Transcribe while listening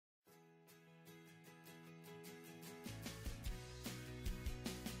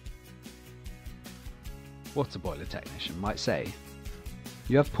water boiler technician might say,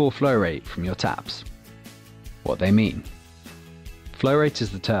 "You have poor flow rate from your taps." What they mean. Flow rate is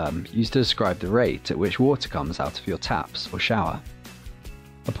the term used to describe the rate at which water comes out of your taps or shower.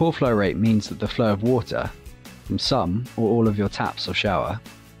 A poor flow rate means that the flow of water from some or all of your taps or shower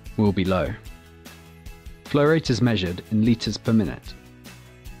will be low. Flow rate is measured in litres per minute.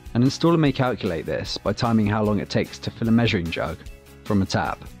 An installer may calculate this by timing how long it takes to fill a measuring jug from a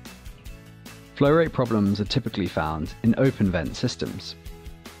tap. Flow rate problems are typically found in open vent systems.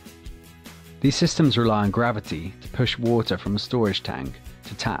 These systems rely on gravity to push water from a storage tank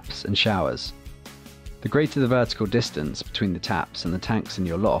to taps and showers. The greater the vertical distance between the taps and the tanks in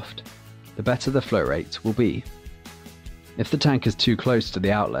your loft, the better the flow rate will be. If the tank is too close to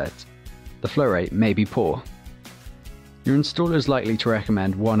the outlet, the flow rate may be poor. Your installer is likely to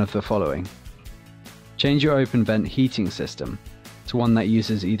recommend one of the following. Change your open vent heating system to one that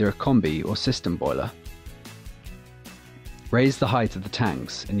uses either a combi or system boiler. Raise the height of the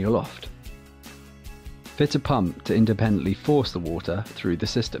tanks in your loft. Fit a pump to independently force the water through the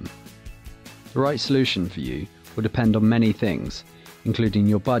system. The right solution for you will depend on many things, including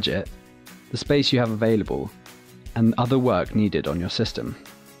your budget, the space you have available, and other work needed on your system.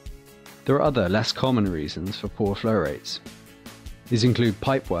 There are other less common reasons for poor flow rates. These include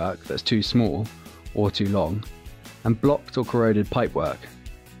pipe work that's too small or too long, and blocked or corroded pipe work.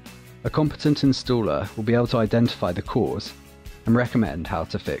 A competent installer will be able to identify the cause and recommend how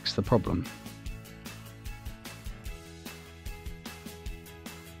to fix the problem.